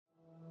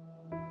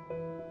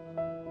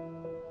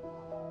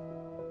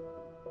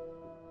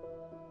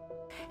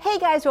Hey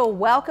guys, well,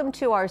 welcome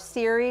to our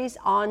series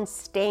on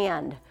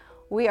Stand.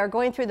 We are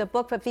going through the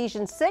book of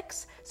Ephesians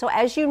 6. So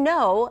as you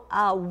know,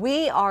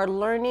 we are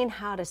learning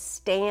how to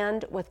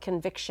stand with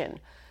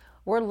conviction.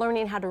 We're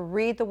learning how to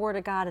read the Word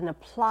of God and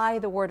apply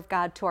the Word of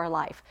God to our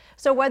life.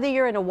 So whether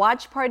you're in a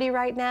watch party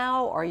right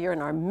now, or you're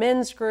in our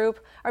men's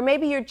group, or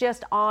maybe you're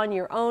just on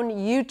your own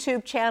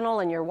YouTube channel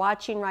and you're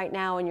watching right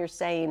now and you're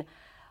saying,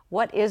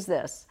 what is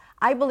this?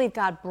 I believe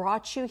God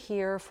brought you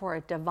here for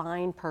a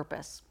divine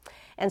purpose.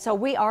 And so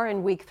we are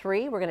in week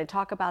 3. We're going to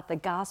talk about the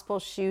gospel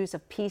shoes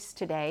of peace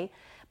today.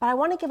 But I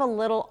want to give a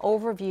little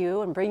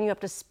overview and bring you up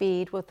to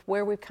speed with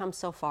where we've come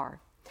so far.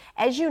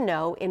 As you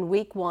know, in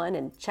week 1,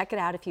 and check it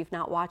out if you've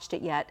not watched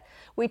it yet,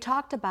 we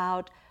talked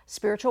about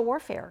spiritual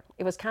warfare.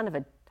 It was kind of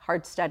a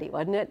hard study,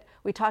 wasn't it?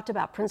 We talked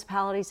about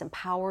principalities and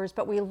powers,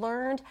 but we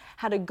learned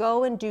how to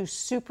go and do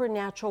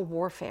supernatural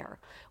warfare.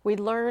 We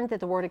learned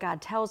that the Word of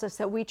God tells us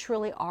that we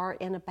truly are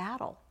in a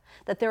battle,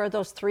 that there are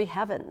those 3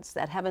 heavens,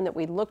 that heaven that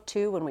we look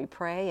to when we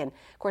pray, and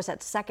of course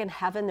that second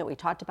heaven that we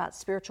talked about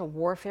spiritual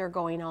warfare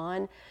going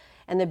on.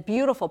 And the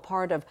beautiful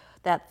part of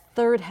that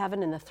third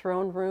heaven in the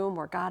throne room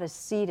where God is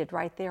seated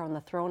right there on the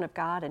throne of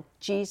God and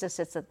Jesus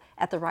sits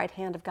at the right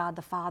hand of God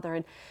the Father.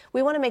 And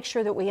we want to make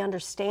sure that we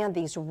understand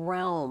these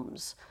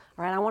realms.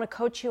 All right, I want to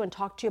coach you and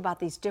talk to you about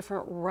these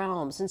different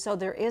realms. And so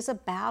there is a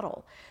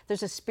battle.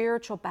 There's a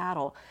spiritual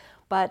battle.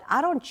 But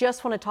I don't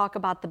just want to talk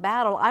about the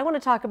battle. I want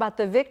to talk about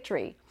the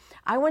victory.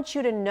 I want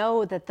you to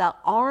know that the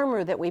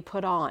armor that we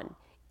put on,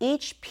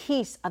 each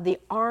piece of the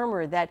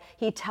armor that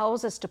he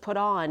tells us to put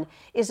on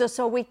is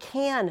so we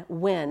can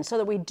win, so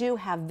that we do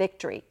have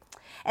victory.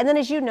 And then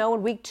as you know,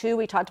 in week 2,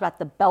 we talked about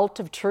the belt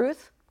of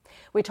truth.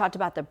 We talked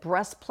about the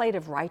breastplate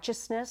of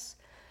righteousness,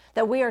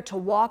 that we are to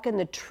walk in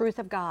the truth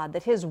of God,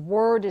 that his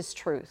word is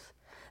truth,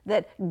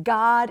 that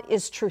God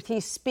is truth. He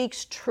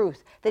speaks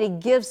truth, that he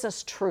gives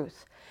us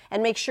truth.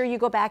 And make sure you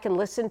go back and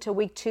listen to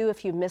week 2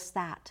 if you missed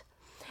that.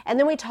 And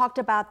then we talked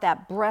about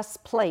that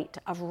breastplate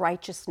of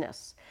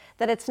righteousness,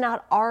 that it's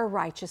not our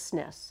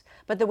righteousness,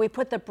 but that we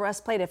put the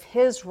breastplate of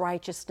his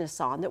righteousness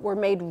on, that we're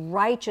made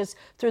righteous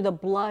through the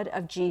blood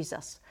of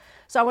Jesus.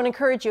 So I want to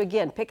encourage you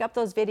again, pick up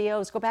those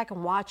videos, go back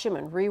and watch them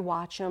and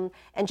rewatch them,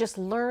 and just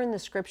learn the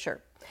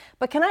scripture.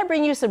 But can I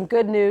bring you some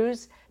good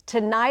news?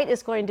 Tonight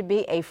is going to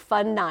be a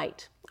fun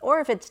night. Or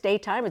if it's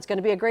daytime, it's going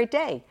to be a great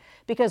day,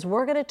 because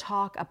we're going to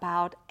talk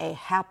about a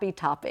happy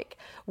topic.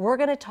 We're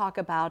going to talk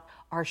about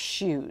our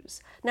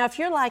shoes. Now, if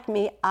you're like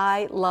me,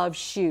 I love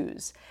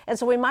shoes. And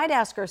so we might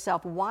ask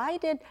ourselves, why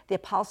did the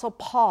Apostle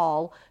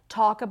Paul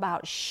talk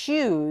about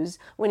shoes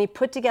when he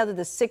put together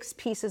the 6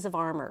 pieces of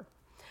armor?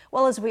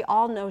 Well, as we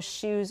all know,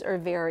 shoes are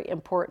very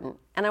important.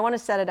 And I want to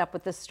set it up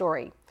with this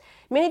story.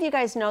 Many of you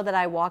guys know that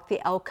I walked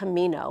the El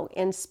Camino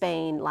in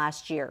Spain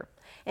last year.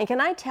 And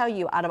can I tell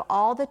you, out of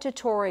all the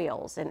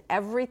tutorials and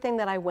everything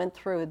that I went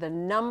through, the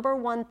number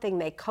one thing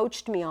they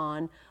coached me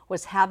on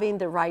was having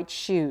the right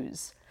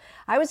shoes.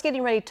 I was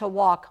getting ready to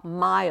walk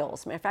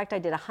miles. Matter of fact, I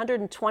did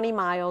 120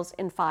 miles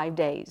in 5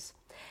 days.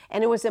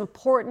 And it was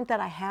important that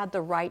I had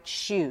the right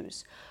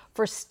shoes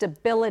for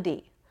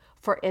stability,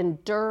 for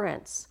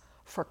endurance,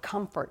 for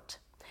comfort.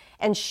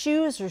 And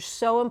shoes are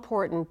so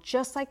important,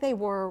 just like they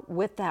were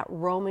with that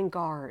Roman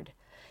guard.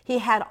 He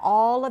had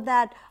all of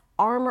that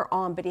armor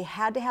on, but he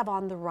had to have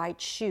on the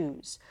right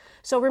shoes.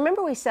 So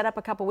remember we set up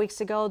a couple weeks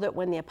ago that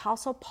when the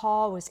Apostle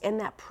Paul was in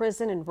that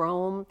prison in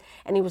Rome,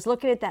 and he was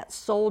looking at that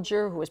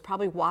soldier who was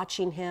probably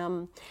watching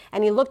him,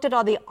 and he looked at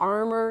all the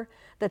armor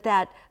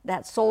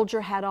that soldier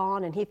had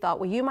on, and he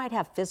thought, well, you might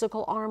have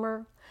physical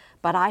armor,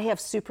 but I have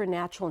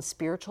supernatural and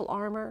spiritual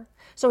armor.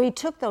 So he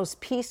took those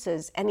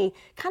pieces and he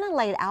kind of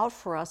laid out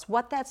for us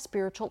what that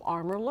spiritual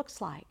armor looks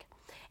like.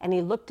 And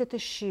he looked at the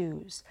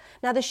shoes.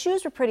 Now, the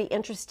shoes were pretty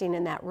interesting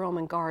in that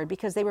Roman guard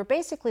because they were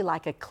basically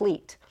like a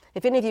cleat.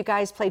 If any of you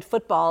guys played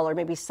football or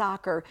maybe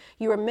soccer,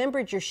 you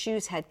remembered your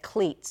shoes had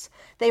cleats.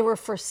 They were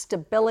for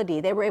stability.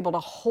 They were able to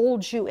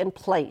hold you in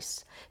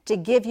place, to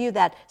give you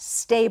that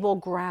stable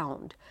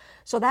ground.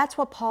 So that's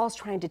what Paul's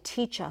trying to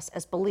teach us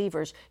as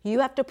believers. You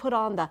have to put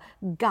on the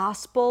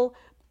gospel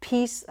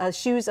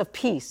shoes of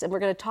peace, and we're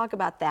going to talk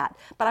about that.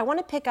 But I want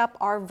to pick up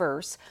our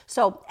verse.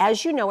 So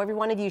as you know, every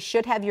one of you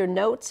should have your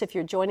notes if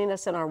you're joining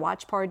us in our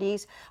watch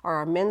parties or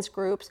our men's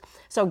groups.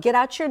 So get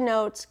out your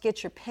notes,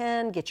 get your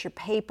pen, get your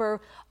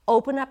paper,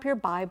 open up your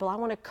Bible. I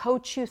want to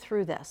coach you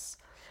through this.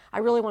 I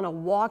really want to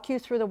walk you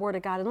through the Word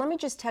of God. And let me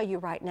just tell you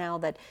right now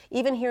that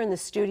even here in the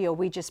studio,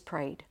 we just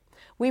prayed.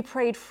 We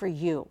prayed for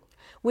you.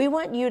 We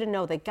want you to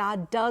know that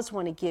God does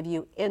want to give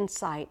you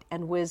insight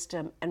and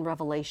wisdom and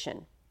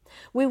revelation.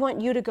 We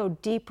want you to go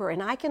deeper,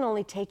 and I can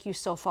only take you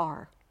so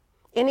far.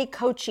 Any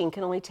coaching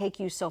can only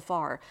take you so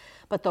far.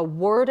 But the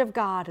Word of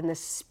God and the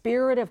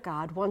Spirit of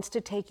God wants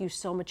to take you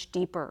so much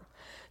deeper.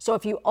 So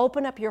if you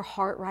open up your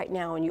heart right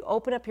now and you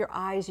open up your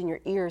eyes and your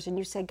ears and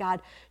you say,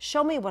 God,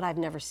 show me what I've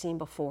never seen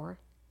before.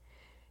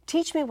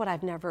 Teach me what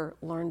I've never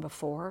learned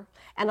before,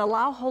 and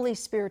allow Holy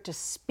Spirit to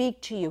speak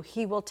to you.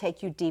 He will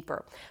take you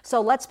deeper. So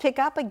let's pick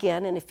up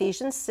again in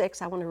Ephesians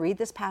 6. I want to read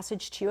this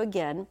passage to you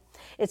again.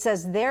 It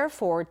says,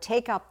 "Therefore,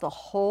 take up the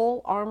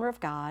whole armor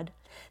of God,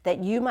 that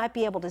you might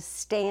be able to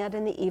stand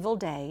in the evil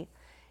day."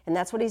 And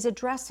that's what he's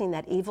addressing,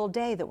 that evil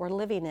day that we're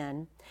living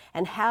in.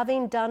 "And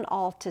having done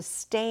all to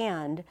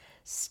stand,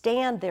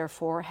 stand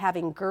therefore,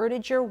 having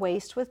girded your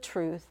waist with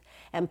truth,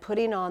 and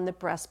putting on the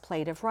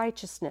breastplate of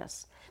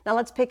righteousness." Now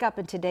let's pick up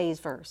in today's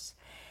verse.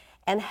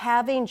 "And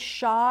having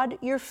shod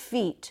your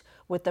feet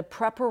with the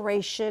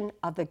preparation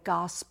of the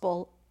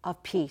gospel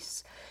of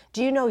peace."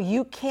 Do you know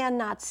you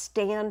cannot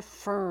stand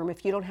firm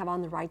if you don't have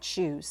on the right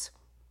shoes?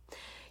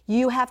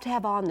 You have to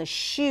have on the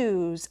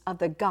shoes of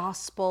the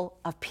gospel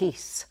of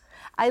peace.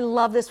 I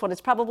love this one.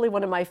 It's probably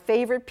one of my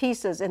favorite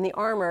pieces in the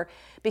armor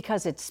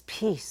because it's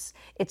peace.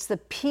 It's the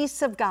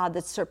peace of God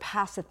that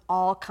surpasseth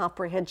all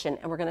comprehension.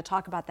 And we're going to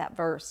talk about that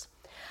verse.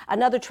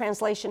 Another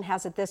translation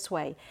has it this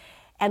way: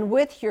 "And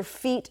with your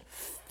feet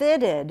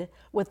fitted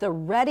with the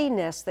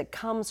readiness that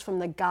comes from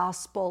the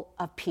gospel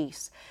of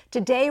peace."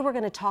 Today we're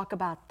going to talk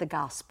about the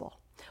gospel.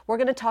 We're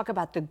going to talk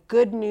about the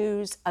good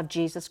news of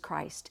Jesus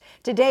Christ.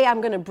 Today I'm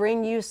going to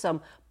bring you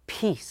some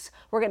peace.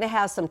 We're going to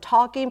have some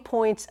talking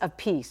points of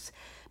peace.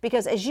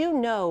 Because as you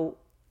know,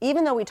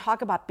 even though we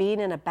talk about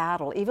being in a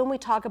battle, even we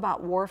talk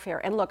about warfare,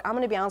 and look, I'm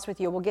going to be honest with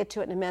you, we'll get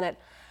to it in a minute,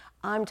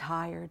 I'm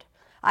tired.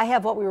 I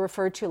have what we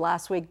referred to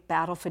last week,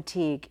 battle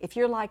fatigue. If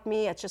you're like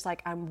me, it's just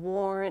like I'm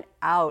worn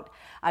out.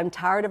 I'm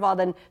tired of all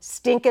the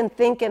stinking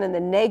thinking and the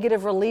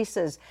negative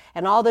releases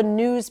and all the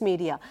news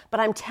media. But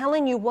I'm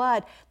telling you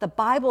what, the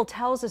Bible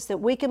tells us that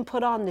we can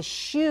put on the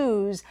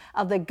shoes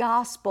of the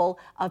gospel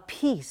of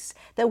peace,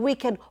 that we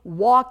can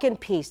walk in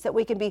peace, that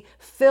we can be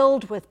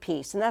filled with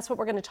peace. And that's what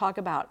we're going to talk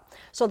about.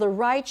 So the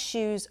right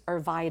shoes are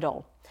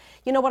vital.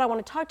 You know what I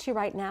want to talk to you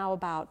right now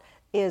about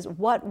is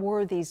what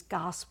were these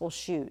gospel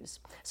shoes?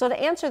 So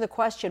to answer the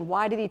question,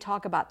 why did he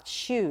talk about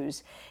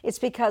shoes? It's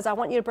because I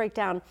want you to break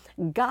down,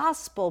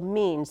 gospel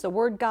means, the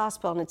word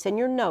gospel, and it's in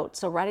your notes,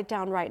 so write it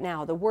down right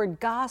now. The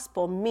word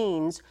gospel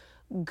means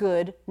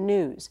good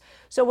news.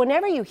 So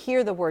whenever you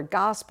hear the word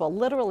gospel,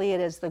 literally it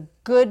is the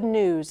good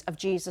news of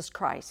Jesus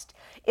Christ.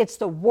 It's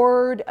the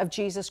word of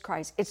Jesus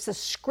Christ. It's the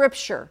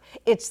scripture.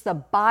 It's the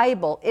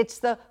Bible. It's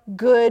the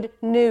good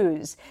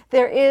news.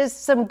 There is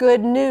some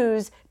good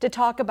news to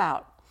talk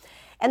about.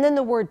 And then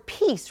the word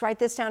peace, write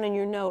this down in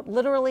your note,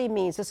 literally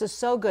means, this is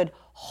so good,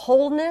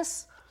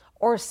 wholeness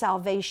or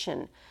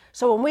salvation.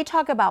 So when we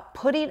talk about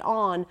putting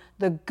on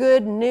the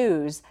good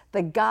news,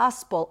 the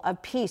gospel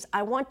of peace,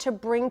 I want to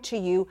bring to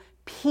you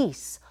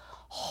peace,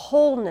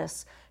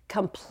 wholeness,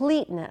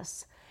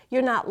 completeness.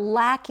 You're not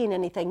lacking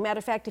anything. Matter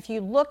of fact, if you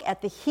look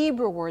at the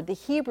Hebrew word, the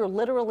Hebrew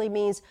literally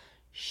means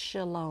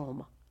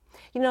shalom.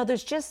 You know,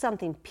 there's just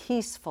something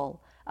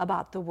peaceful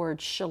about the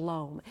word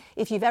shalom.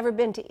 If you've ever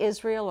been to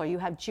Israel or you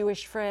have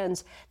Jewish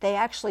friends, they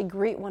actually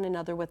greet one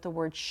another with the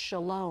word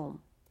shalom.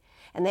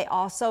 And they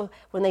also,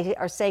 when they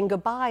are saying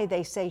goodbye,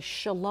 they say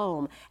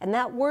shalom. And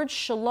that word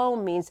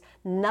shalom means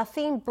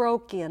nothing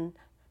broken,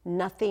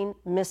 nothing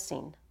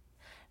missing.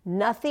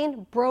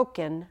 Nothing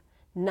broken,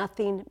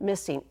 nothing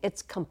missing.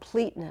 It's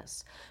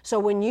completeness. So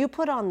when you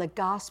put on the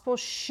gospel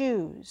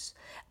shoes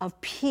of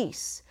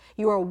peace,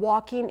 you are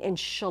walking in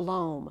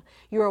shalom.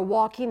 You are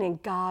walking in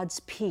God's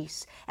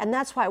peace. And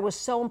that's why it was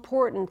so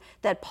important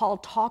that Paul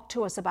talked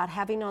to us about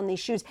having on these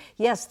shoes.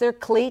 Yes, they're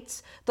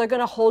cleats. They're going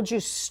to hold you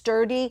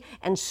sturdy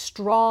and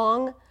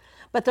strong,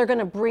 but they're going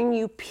to bring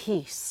you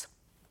peace.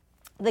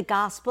 The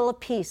gospel of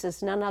peace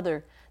is none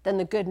other than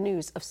the good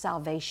news of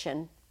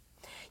salvation.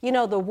 You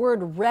know, the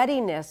word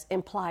readiness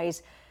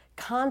implies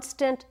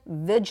constant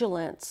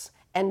vigilance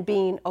and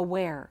being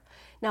aware.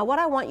 Now, what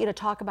I want you to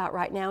talk about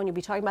right now, and you'll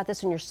be talking about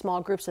this in your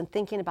small groups and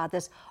thinking about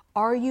this,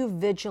 are you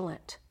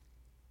vigilant?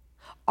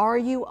 Are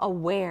you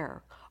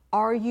aware?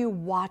 Are you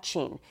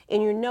watching?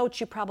 In your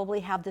notes, you probably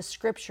have this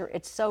scripture.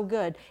 It's so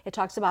good. It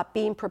talks about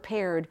being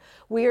prepared.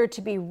 We are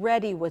to be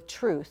ready with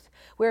truth.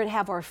 We are to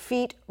have our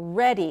feet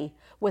ready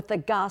with the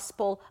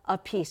gospel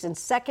of peace. In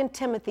 2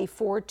 Timothy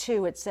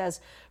 4:2, it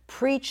says,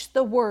 preach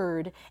the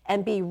word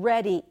and be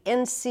ready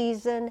in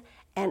season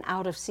and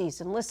out of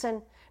season.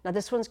 Listen, now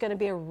this one's going to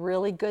be a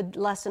really good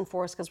lesson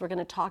for us because we're going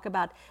to talk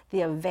about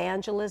the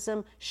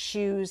evangelism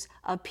shoes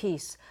of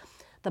peace.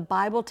 The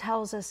Bible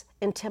tells us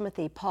in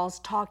Timothy, Paul's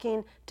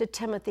talking to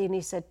Timothy, and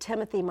he said,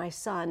 Timothy, my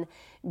son,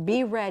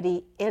 be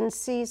ready in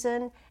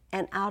season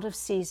and out of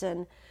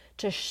season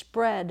to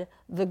spread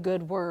the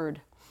good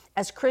word.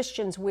 As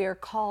Christians, we are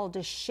called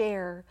to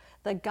share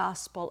the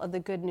gospel of the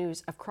good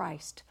news of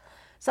Christ.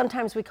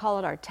 Sometimes we call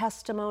it our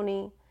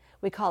testimony,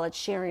 we call it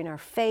sharing our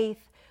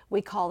faith,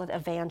 we call it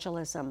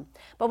evangelism.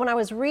 But when I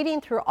was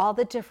reading through all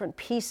the different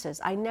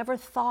pieces, I never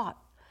thought,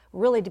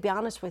 really, to be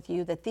honest with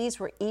you, that these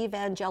were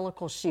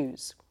evangelical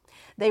shoes.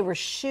 They were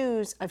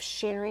shoes of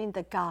sharing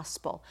the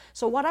gospel.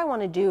 So what I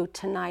want to do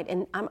tonight,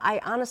 and I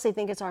honestly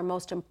think it's our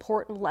most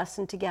important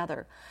lesson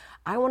together,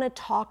 I want to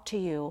talk to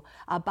you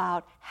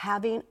about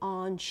having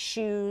on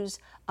shoes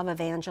of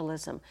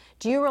evangelism.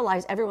 Do you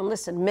realize, everyone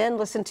listen, men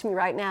listen to me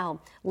right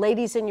now,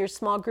 ladies in your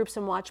small groups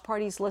and watch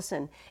parties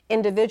listen,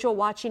 individual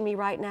watching me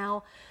right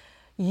now,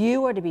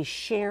 you are to be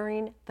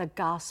sharing the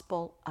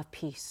gospel of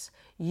peace.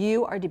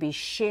 You are to be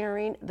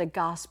sharing the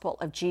gospel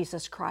of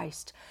Jesus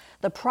Christ.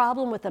 The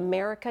problem with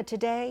America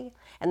today,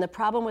 and the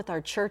problem with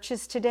our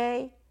churches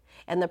today,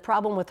 and the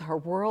problem with our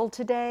world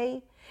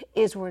today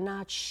is we're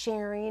not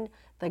sharing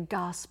the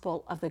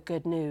gospel of the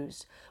good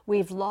news.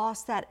 We've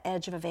lost that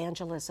edge of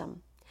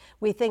evangelism.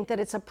 We think that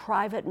it's a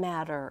private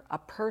matter, a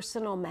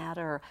personal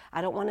matter.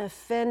 I don't want to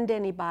offend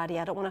anybody.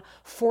 I don't want to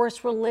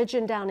force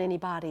religion down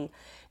anybody.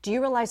 Do you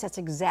realize that's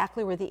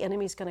exactly where the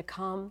enemy's going to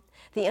come?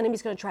 The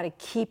enemy's going to try to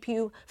keep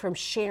you from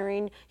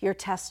sharing your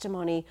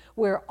testimony.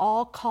 We're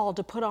all called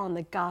to put on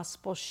the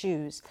gospel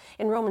shoes.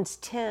 In Romans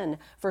 10,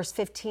 verse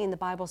 15, the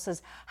Bible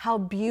says, "How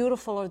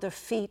beautiful are the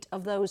feet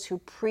of those who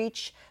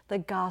preach the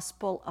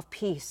gospel of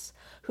peace,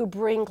 who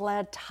bring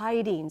glad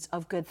tidings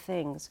of good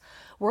things."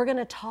 We're going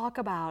to talk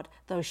about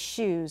those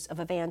shoes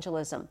of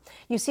evangelism.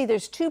 You see,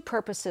 there's two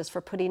purposes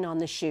for putting on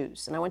the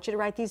shoes, and I want you to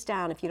write these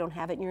down if you don't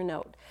have it in your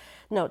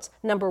notes.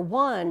 Number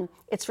one,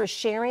 it's for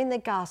sharing the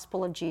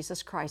gospel of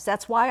Jesus Christ.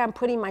 That's why I'm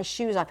putting my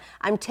shoes on.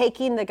 I'm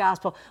taking the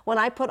gospel. When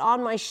I put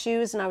on my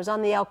shoes and I was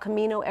on the El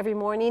Camino every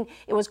morning,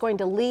 it was going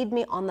to lead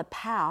me on the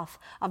path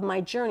of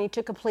my journey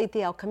to complete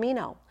the El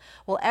Camino.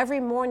 Well, every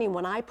morning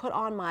when I put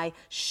on my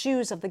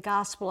shoes of the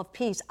gospel of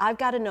peace, I've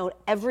got to know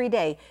every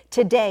day,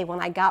 today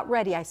when I got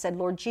ready, I said,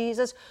 Lord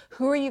Jesus,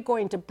 who are you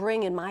going to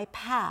bring in my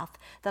path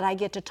that I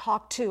get to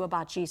talk to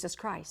about Jesus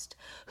Christ?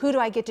 Who do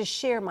I get to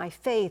share my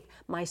faith,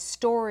 my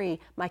story,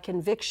 my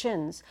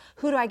convictions?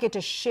 Who do I get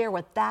to share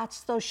with?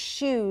 That's those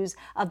shoes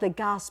of the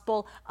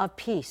gospel of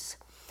peace.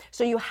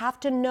 So you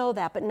have to know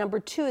that. But number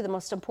two, the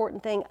most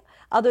important thing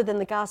other than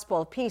the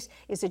gospel of peace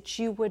is that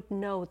you would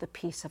know the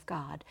peace of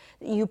God,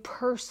 that you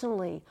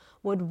personally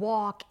would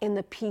walk in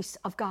the peace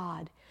of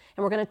God.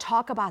 And we're going to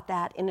talk about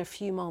that in a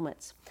few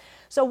moments.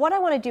 So what I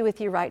want to do with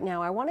you right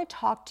now, I want to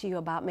talk to you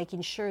about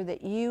making sure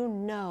that you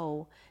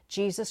know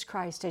Jesus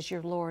Christ as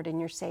your Lord and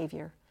your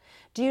Savior.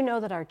 Do you know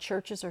that our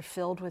churches are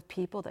filled with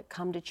people that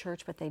come to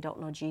church but they don't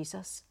know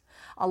Jesus?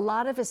 A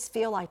lot of us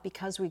feel like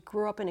because we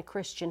grew up in a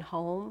Christian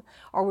home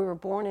or we were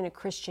born in a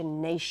Christian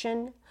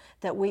nation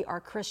that we are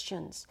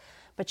Christians.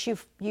 But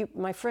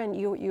my friend,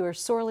 you are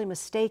sorely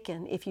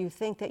mistaken if you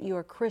think that you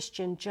are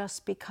Christian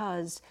just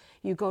because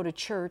you go to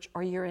church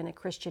or you're in a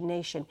Christian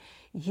nation.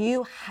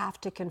 You have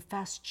to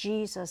confess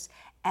Jesus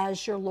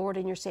as your Lord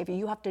and your Savior.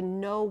 You have to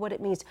know what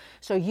it means.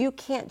 So you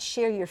can't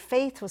share your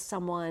faith with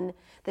someone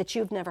that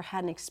you've never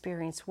had an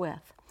experience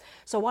with.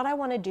 So what I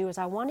want to do is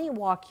I want to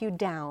walk you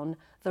down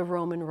the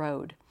Roman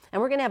road.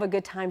 And we're going to have a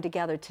good time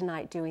together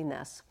tonight doing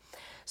this.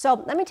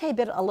 So let me tell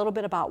you a little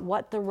bit about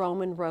what the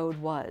Roman road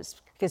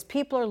was, because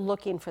people are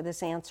looking for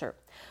this answer.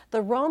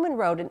 The Roman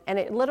road, and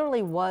it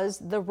literally was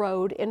the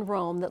road in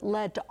Rome that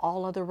led to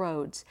all other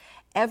roads.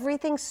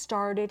 Everything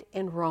started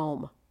in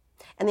Rome.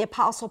 And the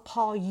Apostle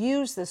Paul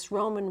used this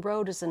Roman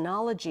road as an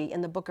analogy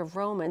in the book of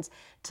Romans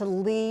to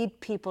lead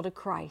people to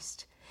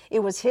Christ. It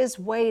was his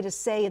way to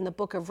say in the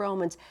book of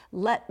Romans,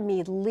 let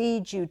me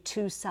lead you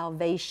to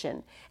salvation.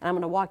 And I'm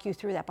going to walk you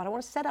through that, but I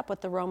want to set up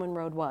what the Roman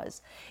road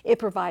was. It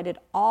provided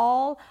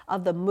all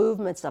of the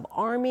movements of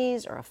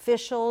armies or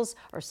officials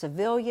or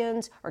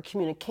civilians or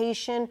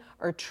communication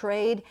or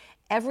trade.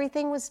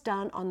 Everything was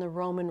done on the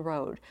Roman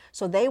road.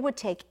 So they would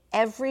take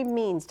every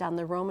means down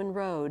the Roman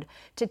road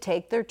to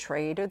take their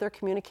trade or their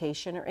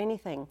communication or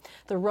anything.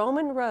 The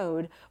Roman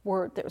road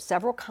there were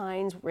several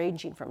kinds,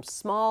 ranging from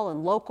small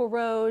and local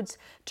roads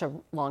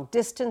to long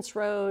distance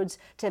roads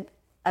to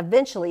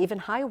eventually even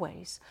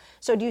highways.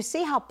 So do you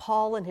see how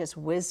Paul in his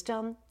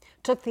wisdom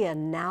took the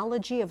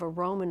analogy of a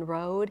Roman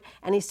road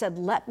and he said,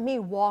 let me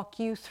walk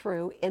you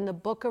through in the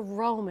book of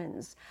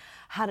Romans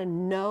how to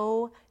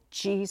know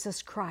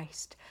Jesus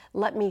Christ.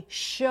 Let me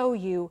show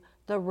you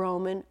the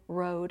Roman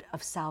road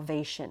of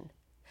salvation.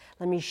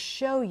 Let me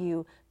show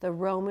you the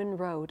Roman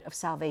road of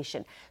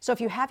salvation. So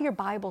if you have your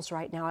Bibles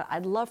right now,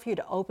 I'd love for you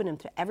to open them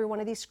to every one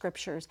of these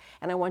scriptures,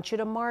 and I want you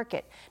to mark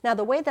it. Now,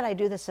 the way that I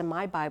do this in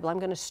my Bible, I'm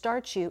going to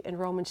start you in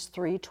Romans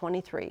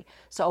 3:23.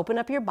 So open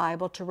up your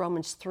Bible to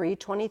Romans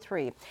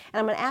 3:23, and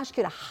I'm going to ask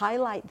you to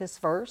highlight this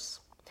verse,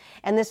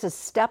 and this is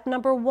step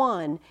number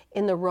 1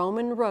 in the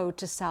Roman road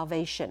to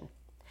salvation.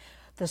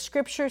 The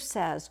scripture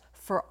says,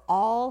 for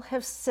all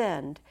have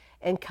sinned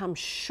and come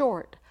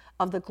short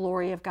of the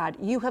glory of God.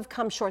 You have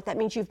come short. That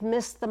means you've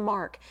missed the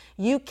mark.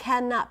 You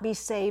cannot be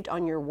saved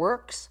on your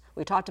works.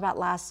 We talked about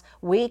last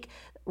week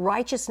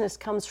Righteousness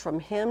comes from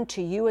Him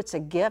to you. It's a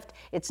gift.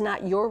 It's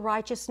not your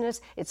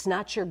righteousness. It's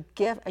not your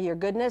gift, your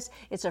goodness.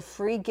 It's a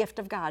free gift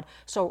of God.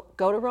 So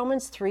go to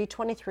Romans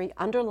 3:23,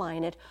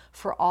 underline it.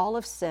 For all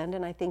have sinned,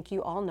 and I think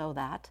you all know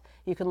that.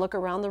 You can look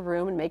around the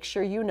room and make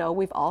sure you know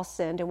we've all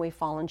sinned and we've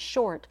fallen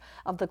short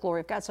of the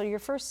glory of God. So your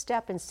first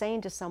step in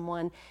saying to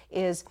someone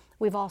is,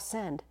 we've all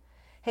sinned.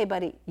 Hey,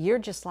 buddy, you're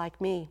just like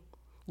me.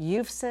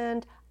 You've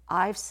sinned.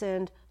 I've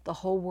sinned. The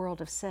whole world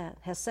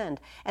has sinned.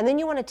 And then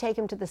you want to take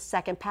them to the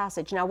second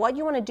passage. Now, what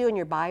you want to do in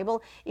your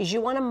Bible is you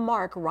want to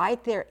mark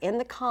right there in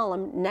the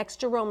column next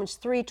to Romans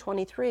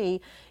 3:23,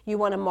 you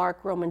want to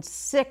mark Romans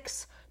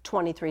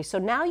 6:23. So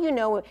now you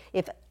know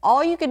if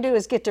all you can do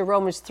is get to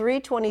Romans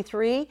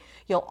 3:23,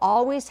 you'll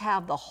always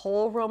have the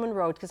whole Roman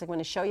road, because I'm going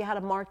to show you how to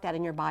mark that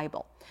in your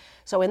Bible.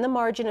 So in the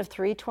margin of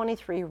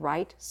 3:23,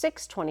 write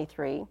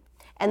 6:23,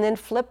 and then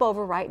flip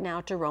over right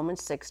now to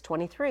Romans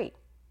 6:23.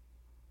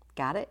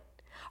 Got it?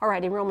 All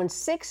right, in Romans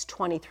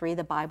 6:23,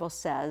 the Bible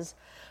says,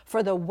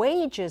 for the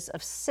wages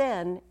of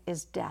sin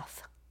is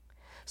death.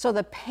 So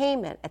the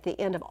payment at the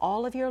end of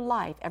all of your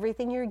life,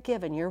 everything you're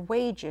given, your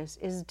wages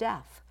is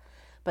death.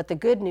 But the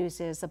good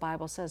news is, the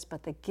Bible says,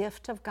 but the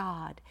gift of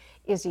God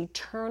is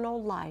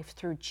eternal life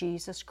through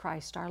Jesus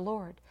Christ our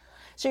Lord.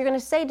 So you're going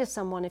to say to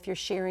someone, if you're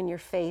sharing your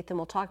faith, and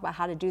we'll talk about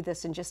how to do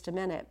this in just a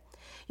minute,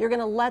 you're going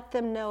to let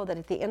them know that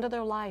at the end of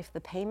their life, the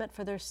payment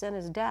for their sin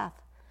is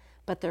death.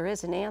 But there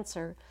is an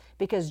answer,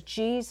 because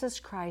Jesus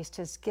Christ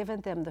has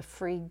given them the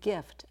free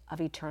gift of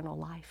eternal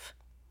life.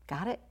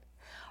 Got it?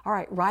 All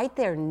right, right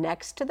there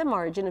next to the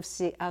margin of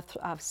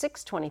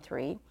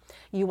 6:23,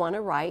 you want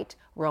to write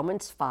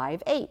Romans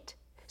 5:8.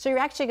 So you're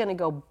actually going to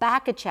go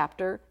back a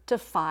chapter to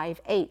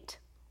 5:8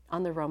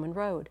 on the Roman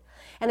road.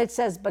 And it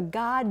says, but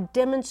God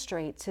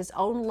demonstrates His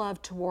own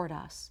love toward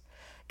us.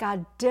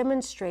 God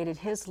demonstrated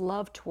His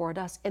love toward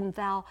us in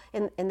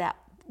that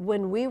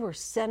when we were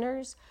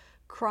sinners,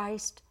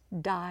 Christ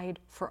died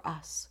for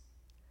us.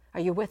 Are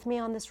you with me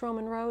on this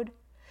Roman road?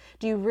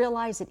 Do you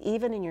realize that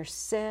even in your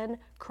sin,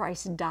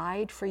 Christ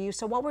died for you?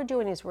 So what we're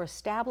doing is we're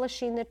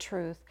establishing the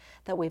truth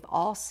that we've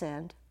all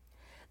sinned,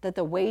 that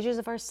the wages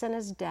of our sin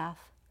is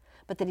death,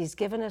 but that He's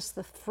given us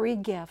the free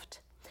gift,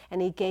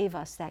 and He gave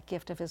us that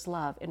gift of His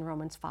love in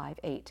Romans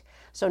 5:8.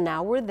 So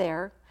now we're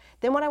there.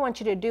 Then what I want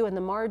you to do in the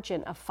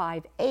margin of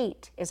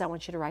 5:8 is I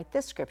want you to write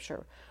this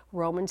scripture,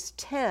 Romans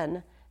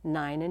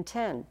 10:9 and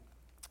 10.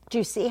 Do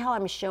you see how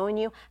I'm showing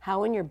you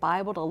how in your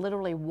Bible to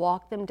literally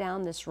walk them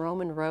down this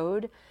Roman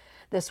road,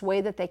 this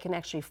way that they can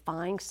actually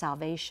find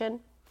salvation?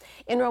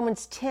 In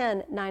Romans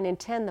 10:9 and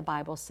 10, the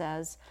Bible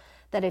says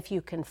that if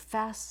you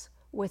confess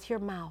with your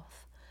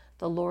mouth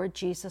the Lord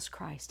Jesus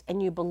Christ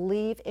and you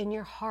believe in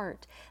your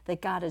heart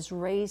that God has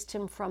raised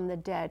Him from the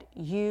dead,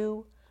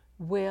 you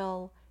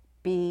will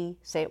be,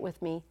 say it with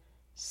me,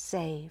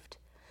 saved.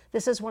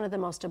 This is one of the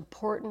most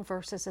important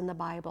verses in the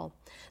Bible.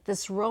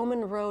 This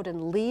Roman road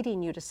and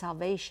leading you to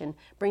salvation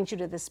brings you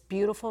to this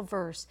beautiful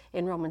verse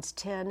in Romans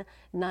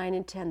 10:9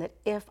 and 10, that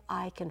if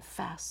I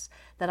confess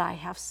that I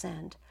have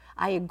sinned,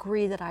 I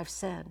agree that I've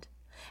sinned,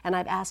 and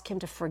I've asked Him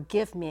to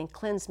forgive me and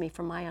cleanse me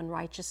from my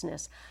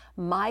unrighteousness,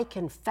 my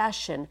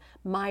confession,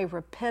 my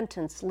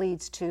repentance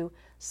leads to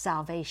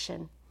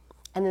salvation.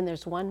 And then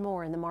there's one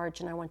more in the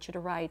margin I want you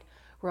to write,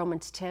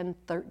 Romans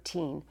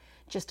 10:13.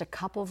 Just a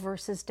couple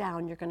verses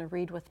down, you're going to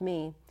read with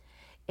me.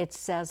 It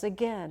says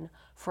again,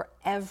 for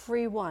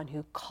everyone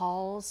who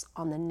calls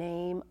on the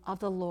name of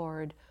the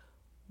Lord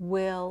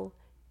will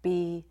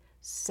be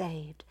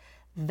saved.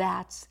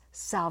 That's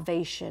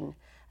salvation.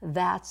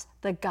 That's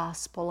the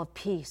gospel of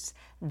peace.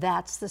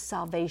 That's the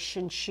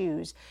salvation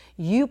shoes.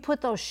 You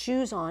put those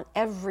shoes on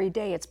every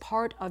day. It's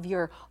part of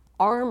your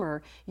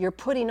armor. You're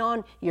putting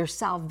on your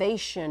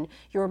salvation.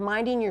 You're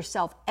reminding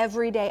yourself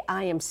every day,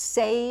 I am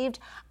saved,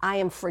 I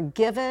am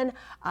forgiven,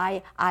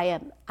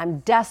 I'm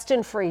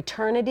destined for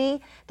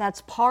eternity.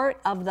 That's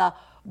part of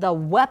the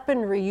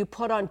weaponry you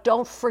put on.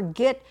 Don't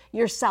forget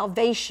your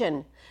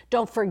salvation.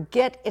 Don't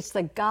forget it's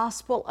the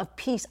gospel of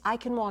peace. I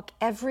can walk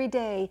every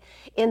day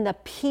in the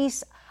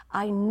peace.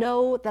 I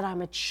know that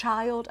I'm a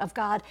child of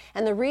God.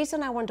 And the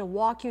reason I wanted to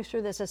walk you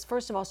through this is,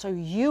 first of all, so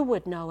you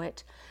would know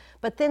it,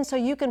 but then so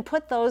you can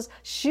put those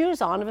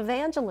shoes on of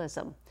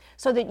evangelism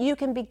so that you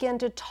can begin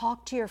to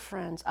talk to your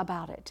friends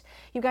about it.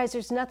 You guys,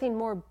 there's nothing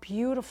more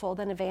beautiful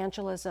than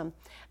evangelism.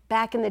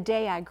 Back in the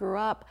day, I grew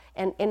up,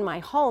 and in my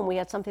home, we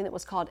had something that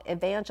was called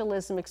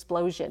Evangelism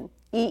Explosion,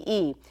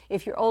 EE.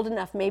 If you're old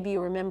enough, maybe you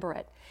remember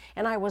it.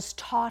 And I was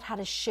taught how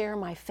to share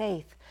my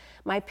faith.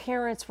 My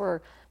parents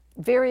were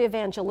very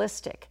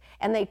evangelistic,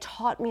 and they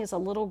taught me as a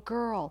little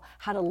girl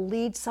how to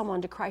lead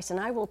someone to Christ.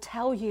 And I will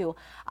tell you,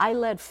 I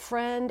led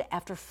friend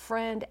after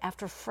friend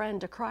after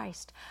friend to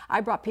Christ. I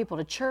brought people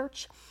to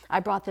church. I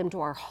brought them to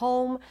our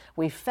home.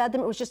 We fed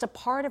them. It was just a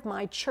part of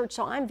my church.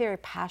 So I'm very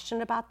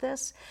passionate about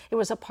this. It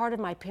was a part of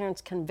my parents'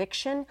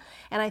 conviction.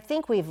 And I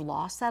think we've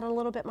lost that a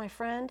little bit, my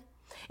friend.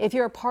 If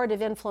you're a part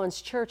of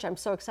Influence Church, I'm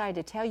so excited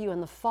to tell you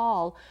in the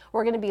fall,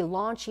 we're going to be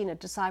launching a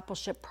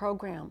discipleship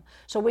program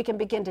so we can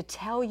begin to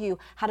tell you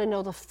how to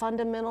know the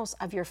fundamentals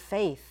of your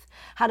faith,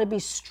 how to be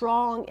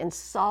strong and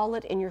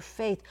solid in your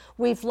faith.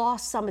 We've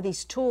lost some of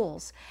these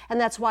tools, and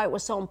that's why it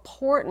was so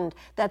important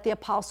that the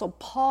Apostle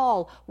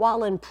Paul,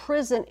 while in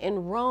prison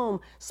in Rome,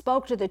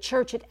 spoke to the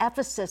church at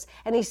Ephesus,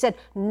 and he said,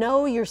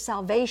 know your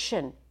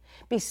salvation.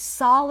 Be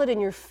solid in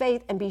your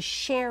faith and be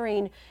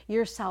sharing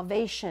your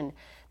salvation.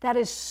 That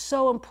is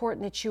so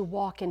important that you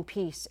walk in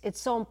peace. It's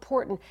so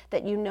important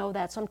that you know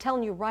that. So I'm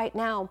telling you right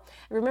now,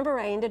 remember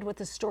I ended with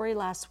the story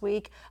last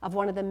week of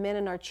one of the men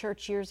in our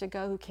church years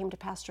ago who came to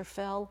Pastor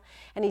Phil,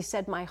 and he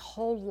said, my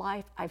whole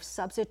life I've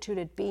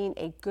substituted being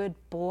a good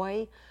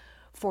boy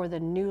for the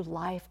new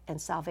life and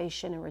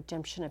salvation and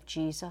redemption of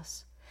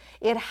Jesus.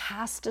 It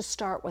has to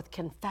start with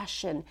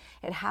confession.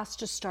 It has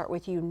to start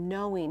with you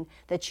knowing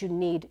that you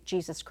need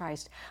Jesus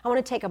Christ. I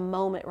want to take a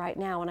moment right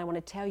now and I want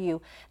to tell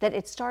you that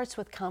it starts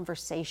with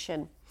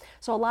conversation.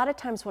 So a lot of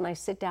times when I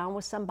sit down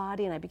with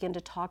somebody and I begin to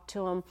talk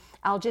to them,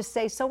 I'll just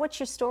say, so what's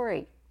your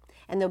story?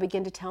 And they'll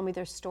begin to tell me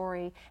their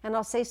story. And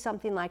I'll say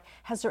something like,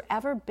 has there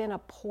ever been a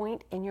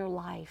point in your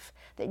life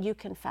that you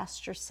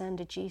confessed your sin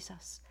to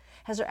Jesus?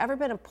 Has there ever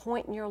been a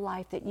point in your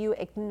life that you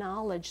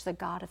acknowledge the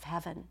God of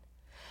heaven?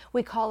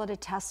 We call it a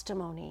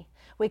testimony.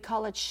 We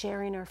call it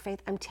sharing our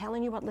faith. I'm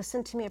telling you what,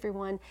 listen to me,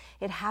 everyone.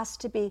 It has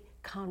to be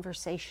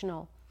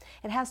conversational.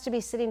 It has to be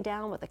sitting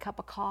down with a cup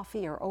of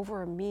coffee or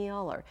over a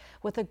meal or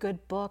with a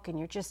good book and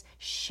you're just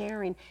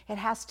sharing. It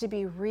has to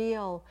be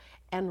real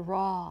and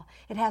raw.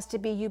 It has to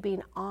be you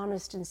being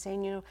honest and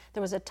saying, you know,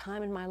 there was a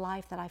time in my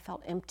life that I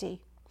felt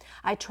empty.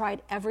 I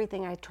tried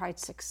everything. I tried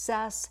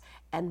success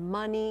and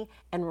money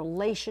and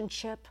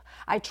relationship.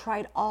 I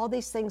tried all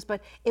these things,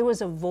 but it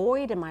was a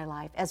void in my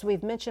life. As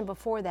we've mentioned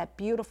before, that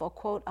beautiful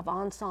quote of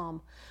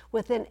Anselm,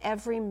 within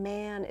every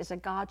man is a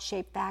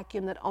God-shaped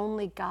vacuum that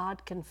only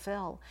God can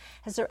fill.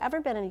 Has there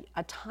ever been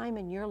a time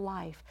in your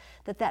life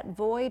that that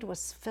void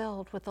was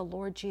filled with the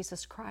Lord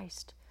Jesus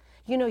Christ?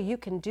 You know, you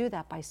can do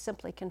that by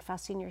simply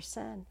confessing your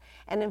sin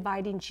and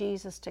inviting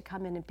Jesus to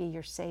come in and be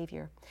your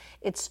Savior.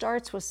 It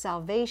starts with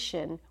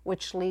salvation,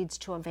 which leads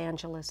to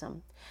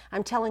evangelism.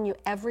 I'm telling you,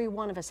 every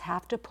one of us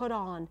have to put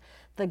on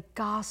the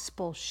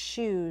gospel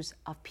shoes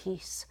of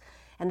peace,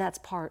 and that's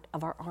part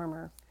of our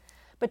armor.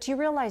 But do you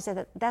realize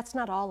that that's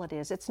not all it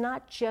is? It's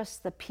not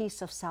just the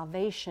peace of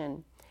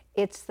salvation,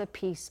 it's the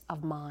peace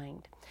of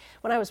mind.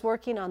 When I was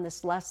working on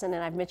this lesson,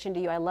 and I've mentioned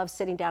to you, I love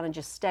sitting down and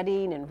just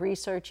studying and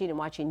researching and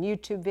watching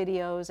YouTube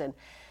videos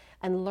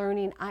and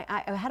learning.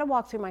 I had to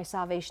walk through my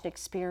salvation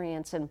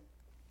experience, and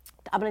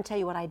I'm going to tell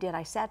you what I did.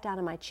 I sat down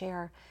in my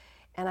chair,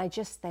 and I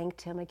just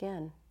thanked Him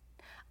again.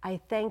 I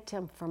thanked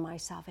Him for my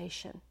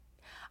salvation.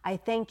 I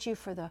thanked Him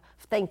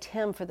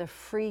for the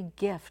free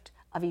gift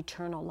of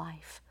eternal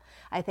life.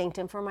 I thanked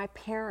Him for my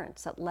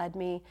parents that led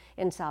me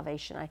in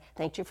salvation. I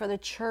thanked you for the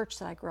church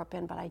that I grew up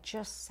in, but I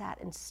just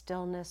sat in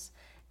stillness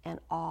and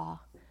awe.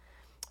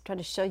 I'm trying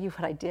to show you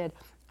what I did.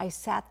 I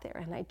sat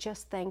there and I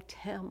just thanked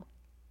Him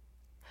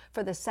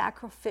for the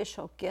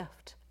sacrificial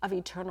gift of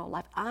eternal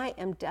life. I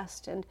am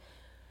destined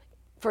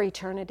for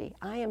eternity.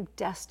 I am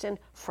destined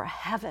for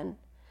heaven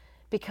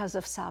because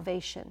of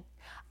salvation.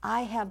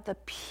 I have the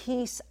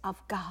peace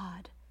of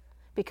God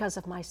because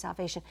of my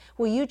salvation.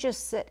 Will you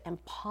just sit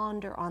and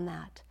ponder on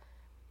that?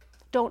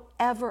 Don't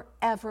ever,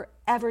 ever,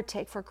 ever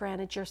take for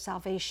granted your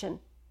salvation.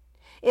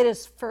 It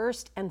is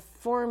first and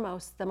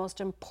foremost the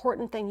most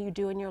important thing you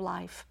do in your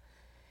life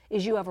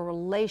is you have a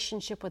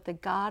relationship with the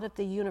God of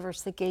the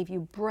universe that gave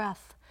you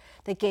breath,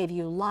 that gave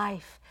you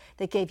life,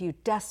 that gave you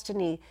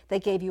destiny,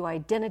 that gave you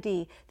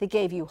identity, that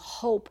gave you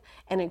hope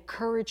and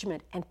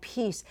encouragement and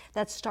peace.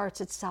 That starts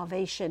at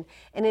salvation.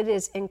 And it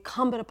is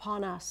incumbent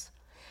upon us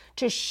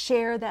to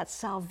share that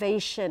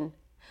salvation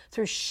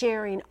through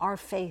sharing our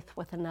faith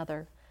with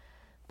another.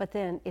 But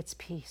then it's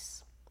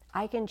peace.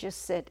 I can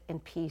just sit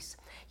in peace.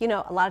 You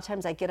know, a lot of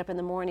times I get up in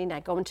the morning, I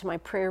go into my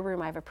prayer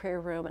room. I have a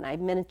prayer room, and I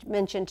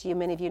mentioned to you,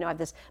 many of you know, I have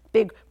this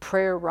big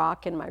prayer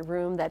rock in my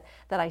room that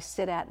I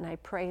sit at and I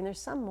pray. And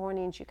there's some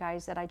mornings, you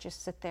guys, that I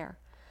just sit there.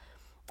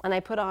 And I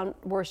put on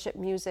worship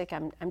music.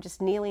 I'm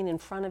just kneeling in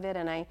front of it,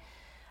 and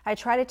I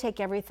try to take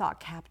every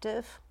thought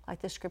captive,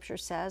 like the scripture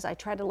says. I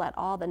try to let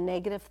all the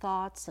negative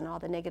thoughts and all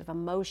the negative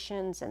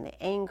emotions and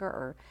the anger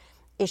or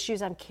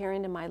issues I'm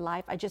carrying in my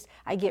life,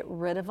 I get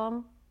rid of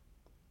them.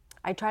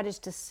 I try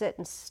just to sit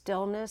in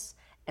stillness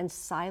and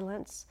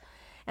silence,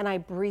 and I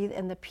breathe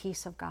in the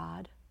peace of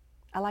God.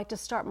 I like to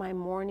start my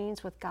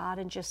mornings with God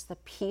and just the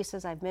peace,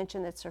 as I've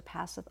mentioned, that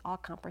surpasseth all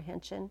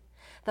comprehension.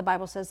 The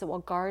Bible says that will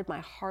guard my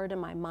heart and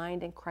my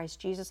mind in Christ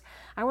Jesus.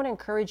 I want to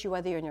encourage you,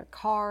 whether you're in your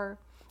car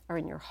or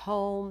in your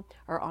home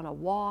or on a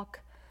walk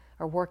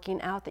or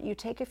working out, that you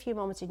take a few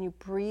moments and you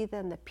breathe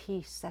in the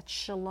peace, that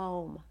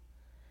shalom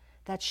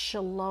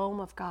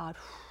of God.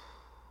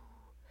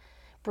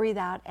 Breathe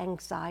out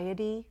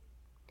anxiety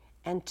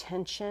and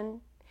tension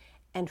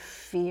and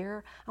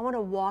fear. I want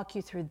to walk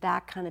you through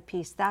that kind of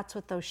peace. That's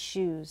what those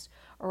shoes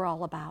are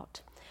all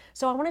about.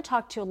 So I want to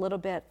talk to you a little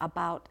bit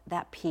about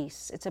that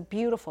peace. It's a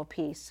beautiful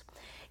peace.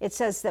 It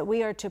says that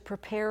we are to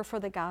prepare for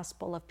the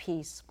gospel of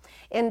peace.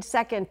 In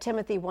 2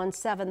 Timothy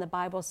 1:7, the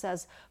Bible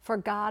says, "For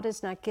God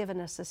has not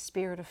given us a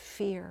spirit of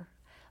fear,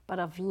 but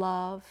of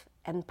love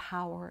and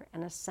power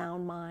and a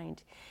sound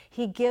mind."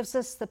 He gives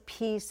us the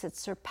peace that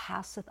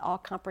surpasseth all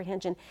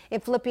comprehension.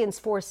 In Philippians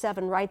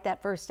 4:7, write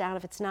that verse down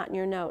if it's not in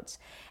your notes.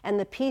 "And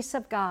the peace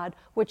of God,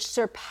 which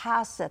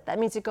surpasseth," that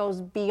means it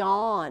goes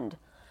beyond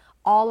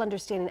all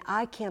understanding.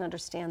 I can't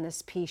understand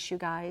this peace, you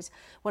guys.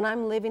 When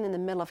I'm living in the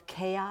middle of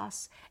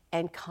chaos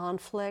and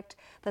conflict,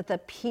 that the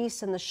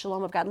peace and the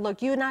shalom of God,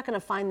 look, you're not going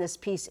to find this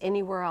peace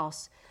anywhere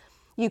else.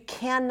 You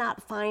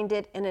cannot find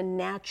it in a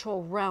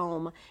natural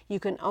realm. You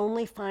can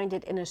only find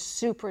it in a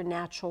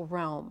supernatural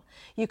realm.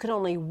 You can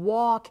only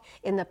walk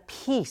in the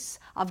peace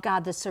of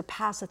God that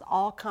surpasseth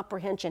all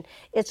comprehension.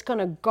 It's going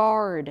to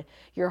guard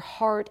your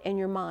heart and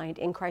your mind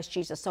in Christ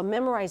Jesus. So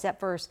memorize that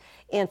verse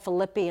in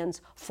Philippians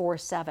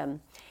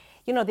 4:7.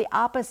 You know, the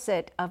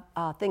opposite of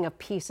thing of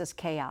peace is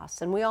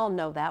chaos. And we all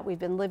know that. We've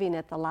been living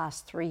it the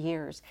last 3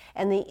 years.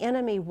 And the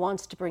enemy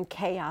wants to bring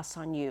chaos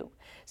on you.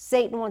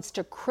 Satan wants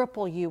to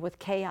cripple you with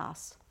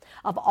chaos.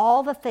 Of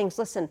all the things,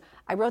 listen,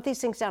 I wrote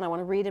these things down. I want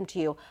to read them to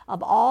you.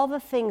 Of all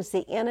the things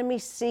the enemy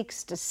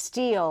seeks to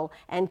steal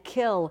and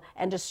kill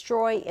and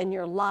destroy in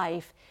your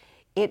life,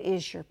 it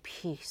is your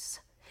peace.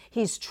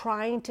 He's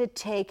trying to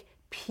take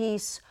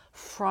peace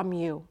from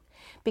you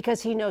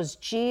because he knows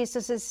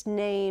Jesus'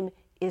 name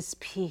is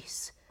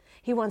peace.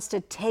 He wants to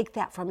take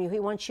that from you. He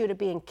wants you to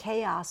be in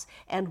chaos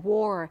and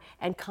war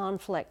and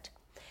conflict.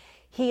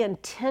 He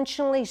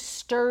intentionally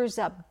stirs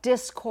up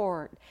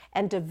discord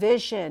and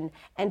division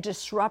and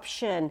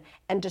disruption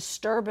and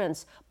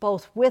disturbance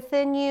both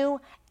within you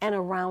and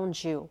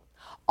around you.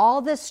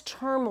 All this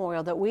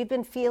turmoil that we've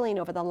been feeling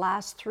over the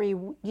last 3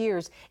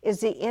 years is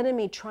the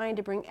enemy trying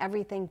to bring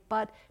everything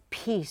but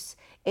peace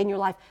in your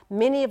life.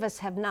 Many of us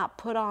have not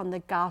put on the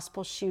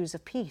gospel shoes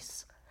of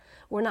peace.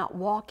 We're not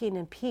walking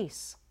in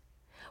peace.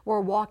 We're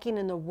walking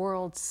in the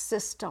world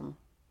system.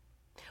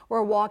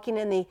 We're walking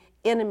in the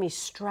enemy's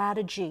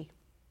strategy.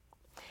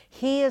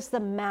 He is the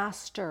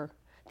master,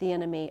 the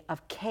enemy,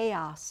 of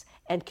chaos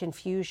and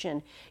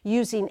confusion,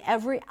 using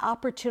every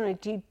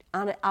opportunity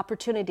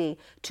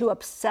to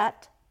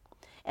upset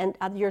and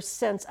your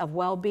sense of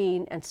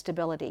well-being and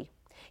stability.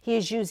 He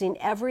is using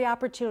every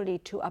opportunity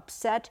to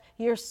upset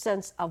your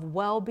sense of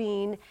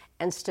well-being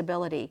and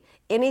stability.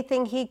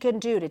 Anything he can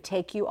do to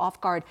take you off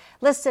guard.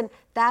 Listen,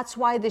 that's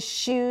why the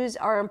shoes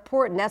are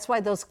important. That's why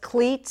those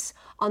cleats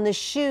on the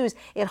shoes,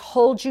 it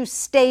holds you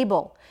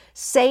stable.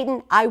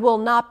 Satan, I will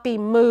not be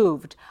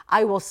moved.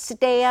 I will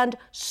stand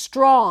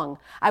strong.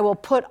 I will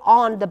put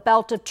on the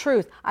belt of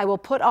truth. I will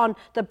put on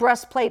the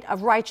breastplate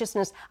of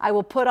righteousness. I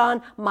will put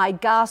on my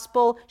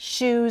gospel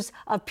shoes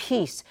of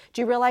peace.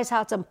 Do you realize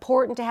how it's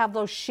important to have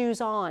those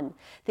shoes on?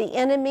 The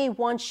enemy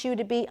wants you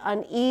to be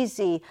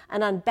uneasy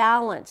and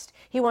unbalanced.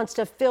 He wants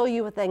to fill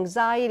you with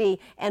anxiety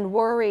and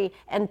worry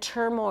and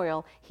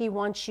turmoil. He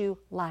wants you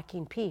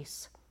lacking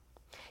peace.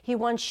 He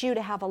wants you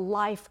to have a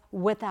life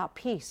without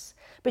peace.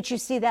 But you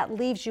see, that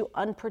leaves you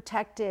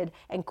unprotected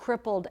and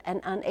crippled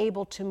and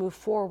unable to move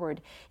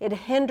forward. It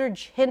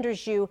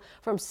hinders you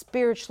from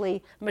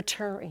spiritually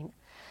maturing.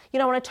 You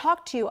know, I want to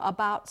talk to you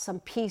about some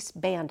peace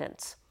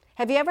bandits.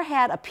 Have you ever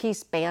had a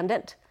peace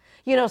bandit?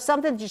 You know,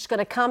 something's just going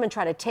to come and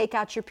try to take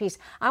out your peace.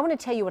 I want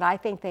to tell you what I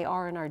think they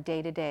are in our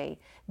day-to-day.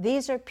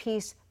 These are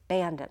peace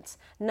bandits.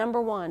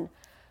 Number one,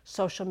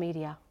 social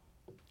media.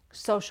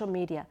 Social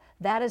media.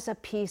 That is a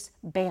peace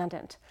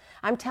bandit.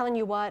 I'm telling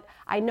you what,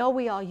 I know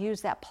we all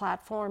use that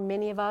platform,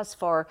 many of us.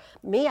 For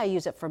me, I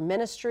use it for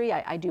ministry.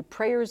 I do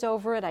prayers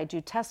over it. I do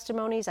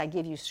testimonies. I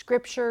give you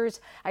scriptures.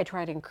 I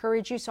try to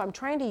encourage you. So I'm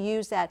trying to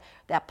use that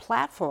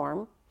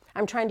platform.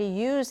 I'm trying to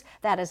use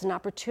that as an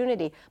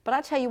opportunity. But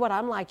I tell you what,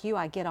 I'm like you.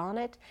 I get on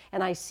it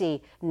and I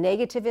see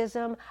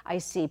negativism. I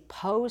see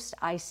posts.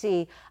 I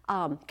see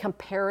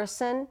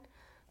comparison.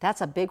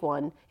 That's a big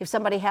one. If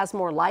somebody has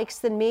more likes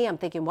than me, I'm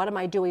thinking, what am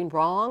I doing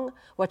wrong?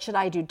 What should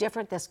I do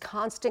different? This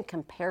constant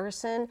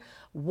comparison,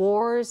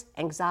 wars,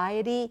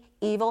 anxiety,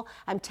 evil.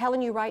 I'm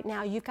telling you right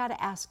now, you've got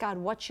to ask God,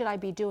 what should I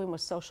be doing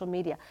with social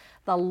media?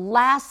 The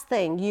last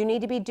thing you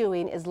need to be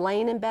doing is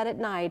laying in bed at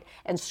night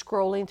and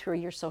scrolling through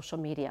your social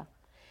media.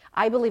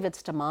 I believe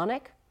it's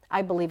demonic.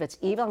 I believe it's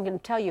evil. I'm going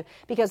to tell you,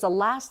 because the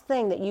last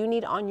thing that you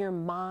need on your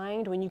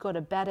mind when you go to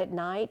bed at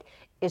night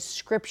is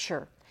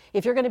Scripture.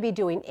 If you're going to be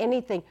doing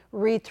anything,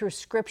 read through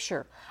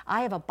Scripture.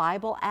 I have a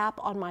Bible app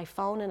on my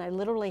phone, and I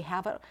literally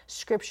have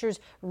Scriptures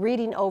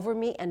reading over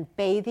me and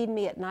bathing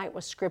me at night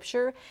with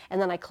Scripture,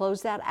 and then I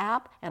close that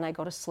app and I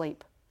go to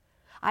sleep.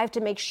 I have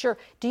to make sure.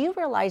 Do you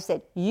realize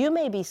that you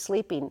may be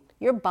sleeping?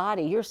 Your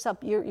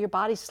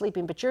body's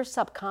sleeping, but your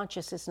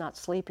subconscious is not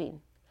sleeping.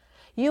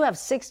 You have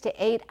 6 to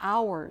 8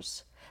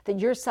 hours that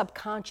your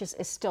subconscious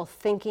is still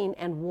thinking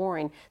and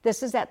warring.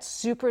 This is that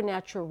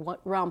supernatural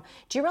realm.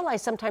 Do you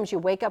realize sometimes you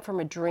wake up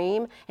from a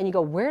dream and you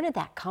go, where did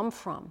that come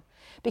from?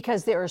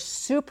 because there is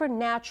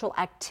supernatural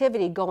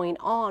activity going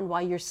on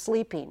while you're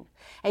sleeping.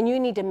 And you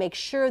need to make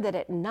sure that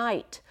at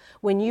night,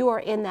 when you are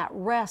in that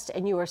rest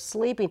and you are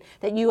sleeping,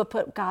 that you have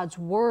put God's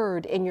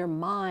word in your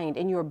mind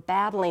and you're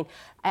battling.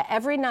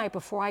 Every night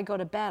before I go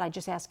to bed, I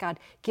just ask God,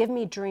 give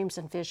me dreams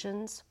and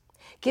visions.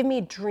 Give me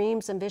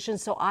dreams and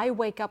visions so I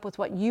wake up with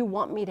what you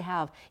want me to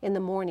have in the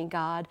morning,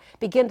 God.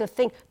 Begin to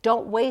think.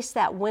 Don't waste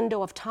that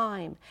window of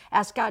time.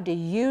 Ask God to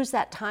use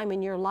that time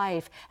in your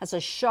life as a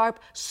sharp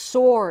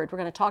sword. We're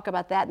going to talk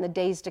about that in the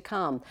days to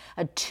come.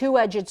 A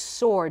two-edged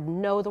sword.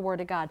 Know the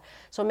Word of God.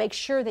 So make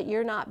sure that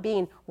you're not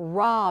being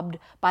robbed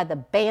by the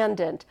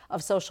bandit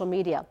of social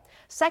media.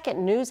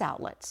 Second, news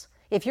outlets.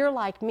 If you're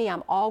like me,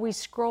 I'm always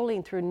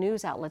scrolling through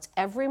news outlets.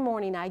 Every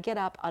morning I get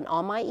up and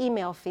on my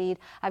email feed,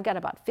 I've got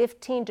about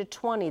 15 to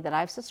 20 that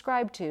I've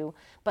subscribed to,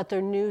 but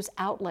they're news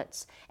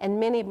outlets. And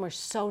many of them are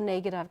so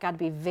negative. I've got to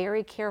be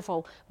very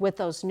careful with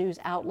those news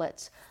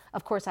outlets.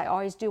 Of course, I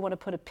always do want to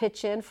put a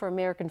pitch in for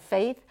American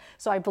Faith.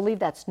 So I believe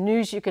that's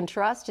news you can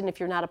trust. And if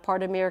you're not a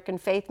part of American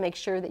Faith, make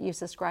sure that you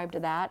subscribe to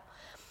that.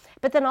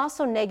 But then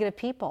also negative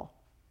people.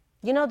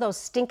 You know those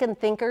stinking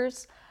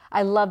thinkers?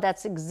 I love that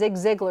Zig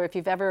Ziglar. If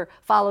you've ever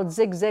followed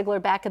Zig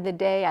Ziglar back in the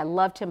day, I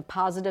loved him,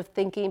 positive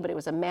thinking, but he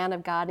was a man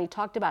of God, and he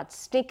talked about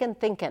stinking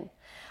thinking.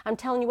 I'm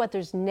telling you what,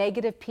 there's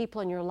negative people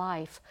in your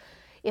life.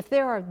 If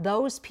there are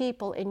those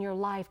people in your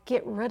life,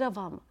 get rid of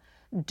them.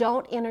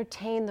 Don't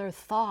entertain their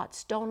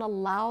thoughts. Don't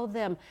allow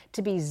them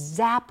to be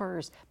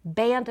zappers,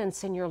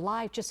 bandits in your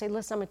life. Just say,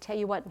 listen, I'm going to tell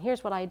you what, and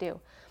here's what I do.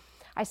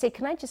 I say,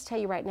 can I just tell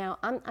you right now,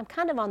 I'm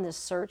kind of on this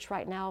search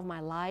right now of my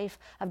life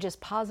of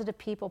just positive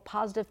people,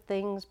 positive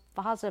things,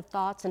 positive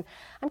thoughts, and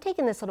I'm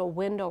taking this little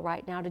window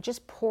right now to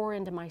just pour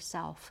into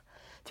myself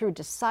through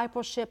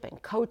discipleship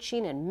and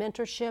coaching and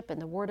mentorship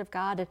and the Word of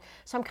God. And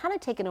so I'm kind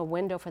of taking a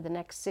window for the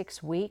next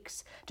 6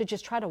 weeks to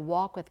just try to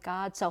walk with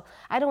God. So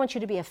I don't want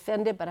you to be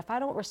offended, but if I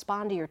don't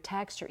respond to your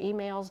texts or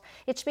emails,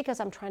 it's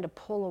because I'm trying to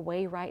pull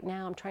away right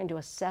now. I'm trying to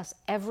assess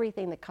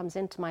everything that comes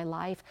into my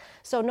life.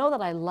 So know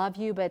that I love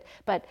you,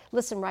 but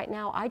listen, right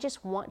now, I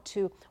just want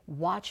to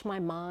watch my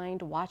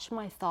mind, watch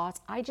my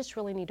thoughts. I just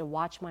really need to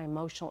watch my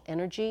emotional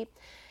energy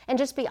and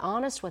just be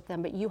honest with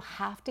them. But you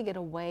have to get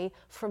away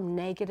from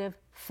negative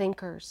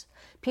thinkers,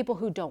 people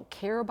who don't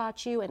care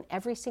about you, and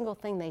every single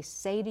thing they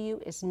say to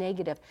you is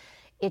negative.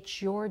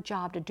 It's your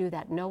job to do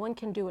that. No one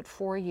can do it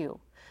for you.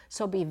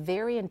 So be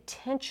very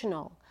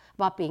intentional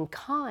about being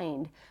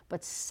kind,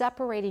 but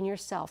separating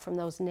yourself from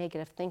those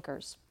negative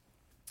thinkers.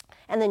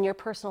 And then your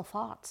personal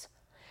thoughts.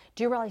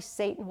 Do you realize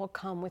Satan will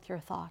come with your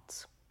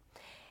thoughts?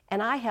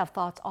 And I have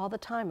thoughts all the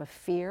time of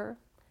fear,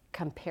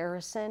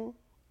 comparison,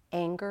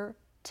 anger,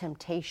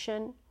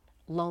 temptation,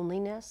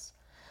 loneliness.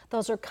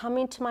 Those are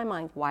coming to my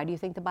mind. Why do you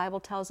think the Bible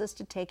tells us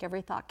to take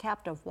every thought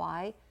captive?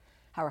 Why?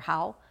 Or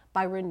how?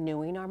 By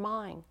renewing our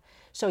mind.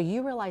 So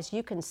you realize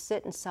you can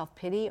sit in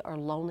self-pity or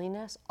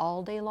loneliness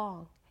all day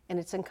long, and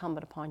it's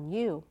incumbent upon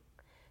you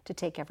to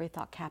take every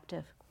thought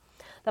captive.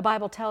 The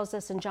Bible tells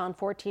us in John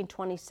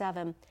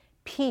 14:27,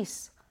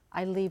 peace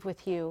I leave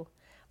with you.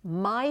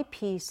 My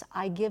peace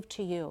I give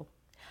to you.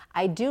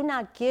 I do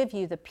not give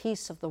you the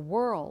peace of the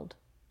world.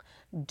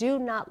 Do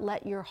not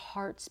let your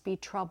hearts be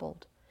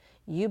troubled.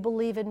 You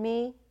believe in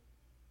me,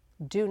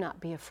 do not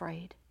be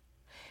afraid.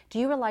 Do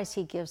you realize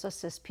he gives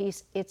us this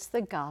peace? It's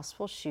the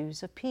gospel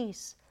shoes of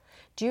peace.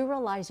 Do you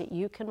realize that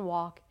you can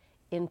walk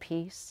in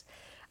peace?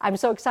 I'm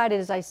so excited,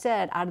 as I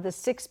said, out of the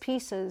 6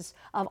 pieces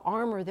of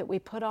armor that we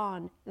put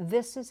on,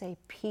 this is a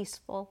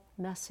peaceful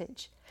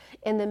message.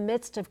 In the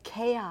midst of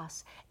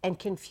chaos and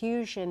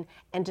confusion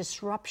and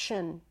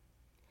disruption,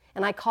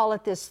 and I call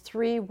it this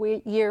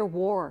 3-year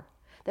war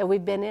that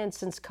we've been in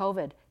since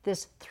COVID,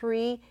 this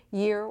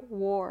 3-year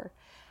war,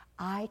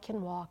 I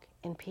can walk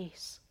in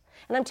peace.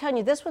 And I'm telling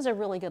you, this was a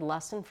really good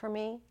lesson for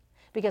me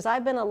because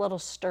I've been a little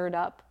stirred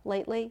up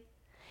lately.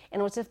 And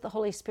it was as if the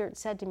Holy Spirit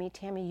said to me,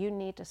 Tammy, you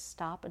need to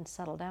stop and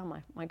settle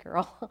down, my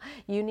girl.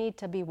 You need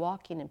to be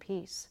walking in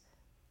peace.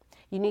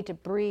 You need to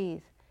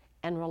breathe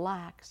and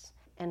relax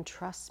and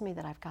trust me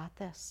that I've got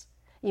this.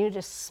 You need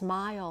to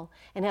smile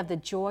and have the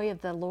joy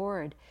of the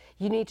Lord.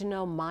 You need to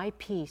know my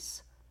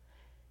peace.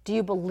 Do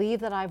you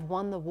believe that I've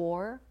won the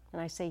war?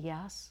 And I say,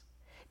 yes.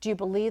 Do you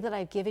believe that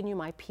I've given you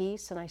my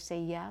peace? And I say,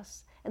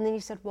 yes. And then he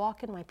said,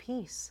 walk in my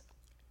peace.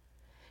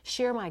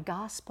 Share my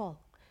gospel.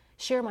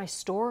 Share my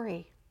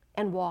story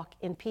and walk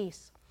in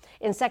peace.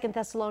 In 2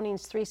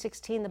 Thessalonians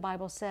 3:16, the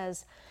Bible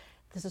says,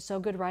 this is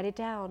so good, write it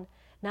down.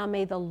 Now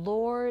may the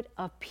Lord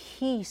of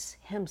peace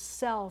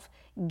himself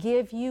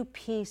give you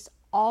peace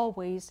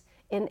always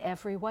in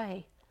every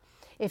way.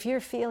 If you're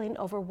feeling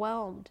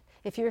overwhelmed,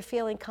 if you're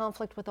feeling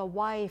conflict with a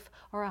wife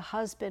or a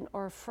husband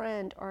or a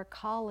friend or a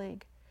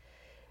colleague,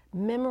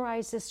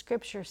 memorize this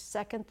scripture,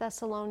 2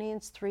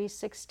 Thessalonians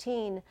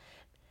 3:16.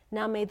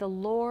 Now may the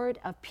Lord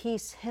of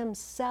peace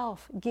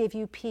himself give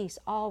you peace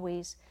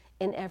always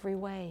in every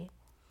way.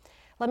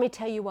 Let me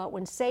tell you what,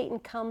 when Satan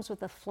comes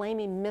with a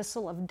flaming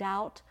missile of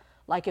doubt,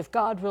 like if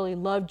God really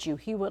loved you,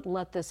 he wouldn't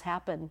let this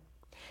happen.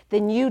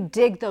 Then you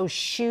dig those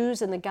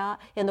shoes in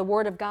the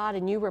Word of God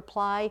and you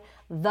reply,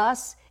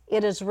 thus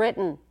it is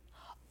written,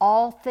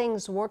 all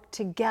things work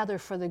together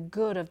for the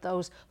good of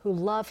those who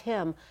love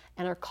Him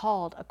and are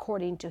called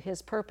according to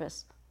His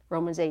purpose.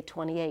 Romans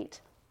 8:28.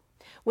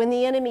 When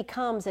the enemy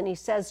comes and he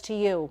says to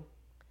you,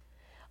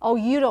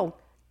 oh,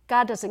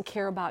 God doesn't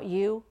care about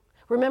you.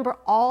 Remember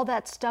all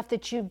that stuff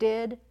that you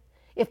did?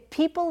 If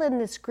people in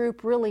this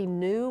group really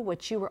knew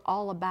what you were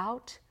all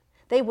about,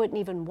 they wouldn't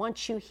even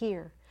want you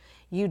here.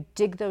 You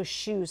dig those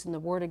shoes in the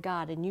Word of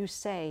God and you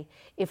say,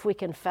 if we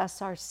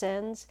confess our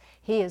sins,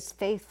 He is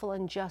faithful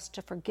and just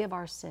to forgive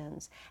our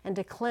sins and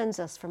to cleanse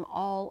us from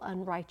all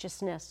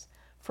unrighteousness.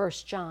 1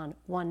 John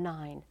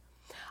 1:9.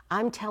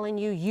 I'm telling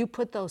you, you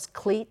put those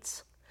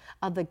cleats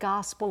of the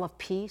gospel of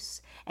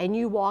peace and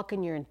you walk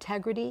in your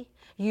integrity,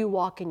 you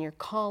walk in your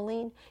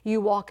calling, you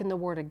walk in the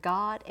Word of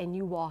God, and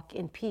you walk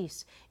in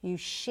peace. You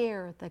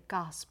share the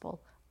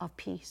gospel of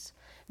peace.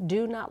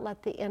 Do not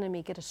let the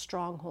enemy get a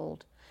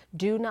stronghold.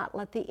 Do not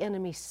let the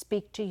enemy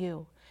speak to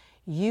you.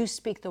 You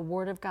speak the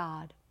Word of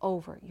God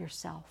over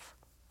yourself.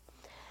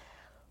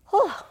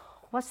 Oh,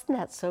 wasn't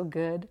that so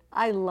good?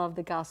 I love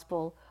the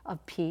gospel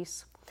of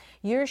peace.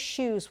 Your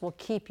shoes will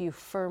keep you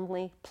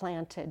firmly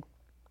planted.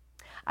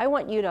 I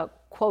want you to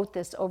quote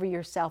this over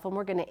yourself, and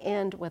we're going to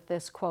end with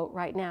this quote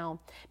right now.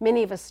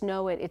 Many of us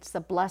know it. It's the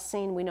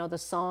blessing. We know the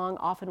song.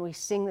 Often we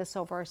sing this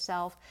over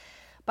ourselves.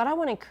 But I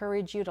want to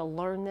encourage you to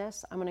learn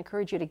this. I'm going to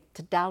encourage you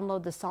to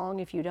download the song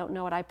if you don't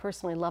know it. I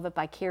personally love it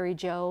by Carrie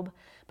Job,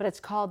 but it's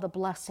called The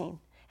Blessing.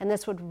 And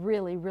this would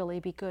really, really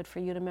be good for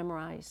you to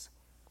memorize.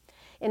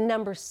 In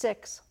Numbers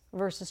 6,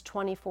 verses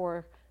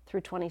 24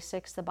 through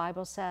 26, the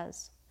Bible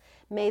says,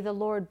 may the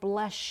Lord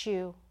bless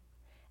you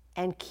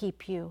and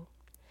keep you.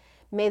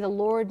 May the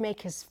Lord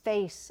make His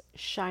face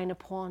shine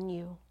upon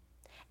you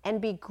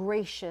and be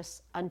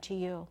gracious unto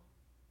you.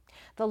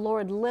 The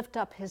Lord lift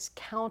up His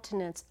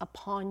countenance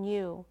upon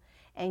you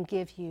and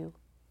give you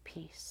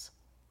peace.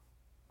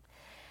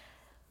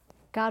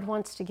 God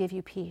wants to give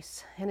you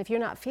peace. And if you're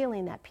not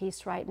feeling that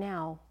peace right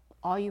now,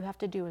 all you have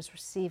to do is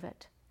receive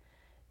it.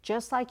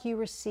 Just like you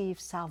receive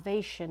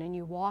salvation and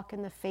you walk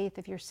in the faith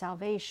of your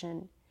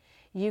salvation,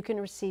 you can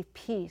receive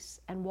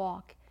peace and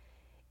walk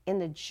in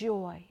the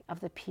joy of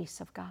the peace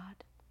of God.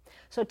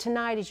 So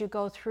tonight, as you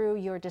go through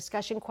your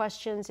discussion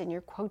questions and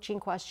your coaching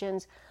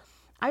questions,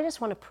 I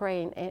just want to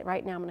pray, and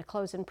right now I'm going to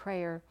close in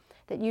prayer,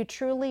 that you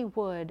truly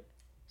would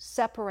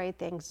separate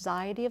the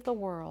anxiety of the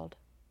world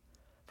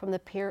from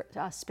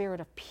the spirit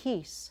of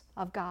peace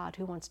of God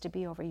who wants to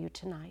be over you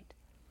tonight.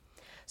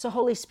 So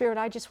Holy Spirit,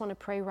 I just want to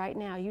pray right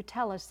now. You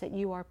tell us that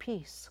you are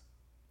peace.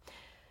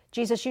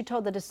 Jesus, you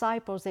told the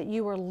disciples that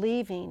you were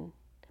leaving,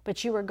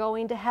 but you were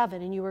going to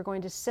heaven and you were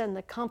going to send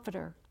the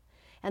Comforter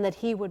and that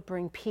He would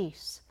bring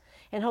peace.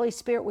 And Holy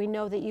Spirit, we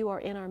know that you are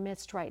in our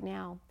midst right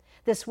now.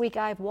 This week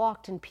I've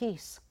walked in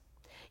peace.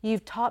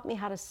 You've taught me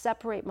how to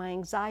separate my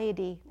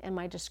anxiety and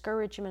my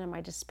discouragement and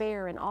my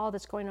despair and all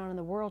that's going on in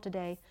the world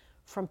today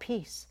from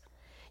peace.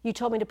 You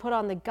told me to put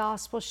on the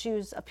gospel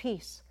shoes of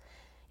peace.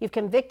 You've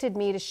convicted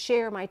me to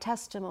share my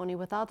testimony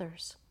with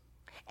others.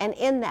 And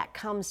in that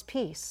comes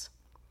peace.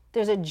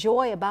 There's a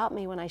joy about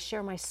me when I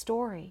share my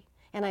story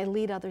and I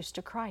lead others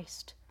to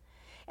Christ.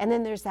 And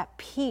then there's that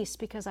peace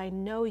because I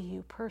know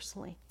you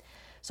personally.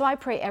 So I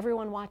pray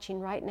everyone watching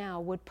right now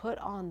would put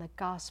on the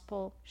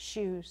gospel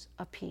shoes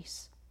of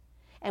peace,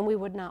 and we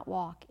would not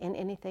walk in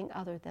anything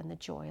other than the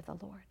joy of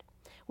the Lord.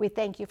 We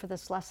thank you for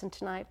this lesson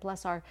tonight.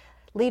 Bless our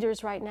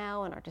leaders right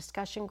now and our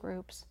discussion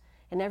groups,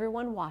 and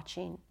everyone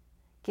watching.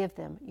 Give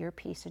them your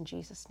peace in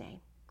Jesus' name.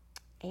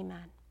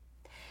 Amen.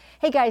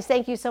 Hey guys,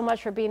 thank you so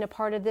much for being a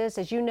part of this.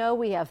 As you know,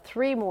 we have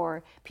 3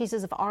 more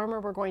pieces of armor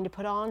we're going to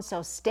put on,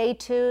 so stay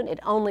tuned. It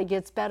only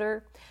gets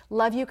better.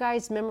 Love you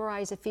guys.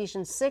 Memorize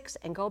Ephesians 6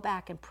 and go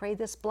back and pray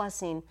this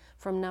blessing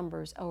from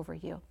Numbers over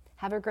you.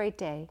 Have a great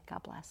day.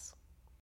 God bless.